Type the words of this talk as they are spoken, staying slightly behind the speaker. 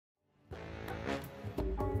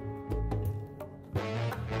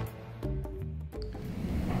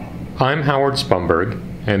I'm Howard Spumberg,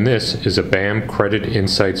 and this is a BAM Credit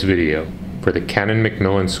Insights video for the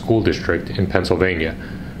Canon-McMillan School District in Pennsylvania,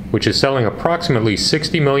 which is selling approximately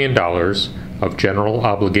 $60 million of general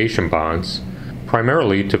obligation bonds,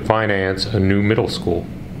 primarily to finance a new middle school.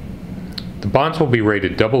 The bonds will be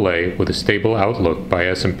rated AA with a stable outlook by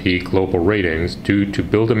S&P Global Ratings due to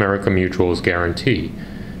Build America Mutual's guarantee,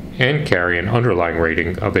 and carry an underlying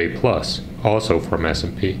rating of A+, also from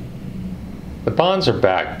S&P. The bonds are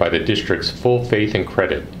backed by the district's full faith and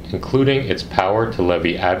credit, including its power to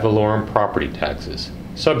levy ad valorem property taxes,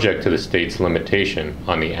 subject to the state's limitation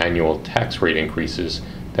on the annual tax rate increases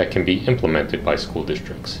that can be implemented by school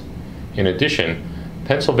districts. In addition,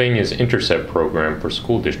 Pennsylvania's Intercept program for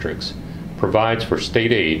school districts provides for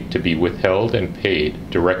state aid to be withheld and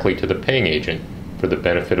paid directly to the paying agent for the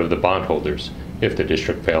benefit of the bondholders if the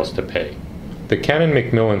district fails to pay. The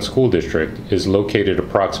Canon-McMillan School District is located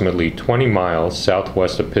approximately 20 miles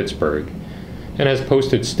southwest of Pittsburgh and has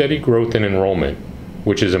posted steady growth in enrollment,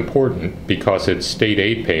 which is important because its state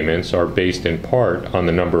aid payments are based in part on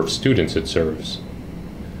the number of students it serves.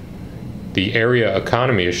 The area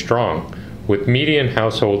economy is strong, with median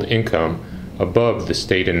household income above the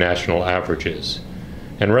state and national averages,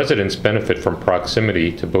 and residents benefit from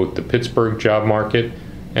proximity to both the Pittsburgh job market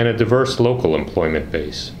and a diverse local employment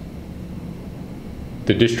base.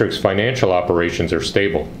 The district's financial operations are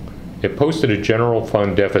stable. It posted a general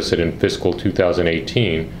fund deficit in fiscal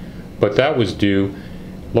 2018, but that was due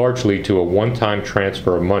largely to a one-time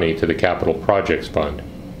transfer of money to the Capital Projects Fund.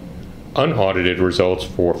 Unaudited results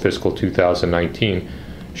for fiscal 2019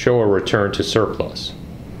 show a return to surplus.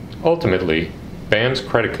 Ultimately, BAM's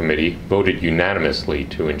credit committee voted unanimously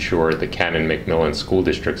to insure the Canon-McMillan School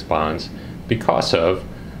District's bonds because of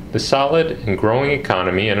the solid and growing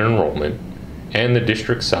economy and enrollment, and the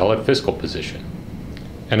district's solid fiscal position.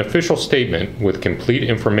 An official statement with complete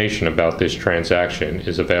information about this transaction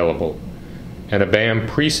is available, and a BAM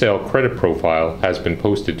pre-sale credit profile has been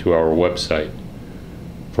posted to our website.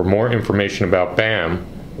 For more information about BAM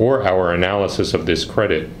or our analysis of this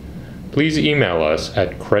credit, please email us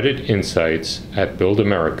at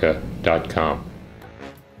creditinsights@buildamerica.com.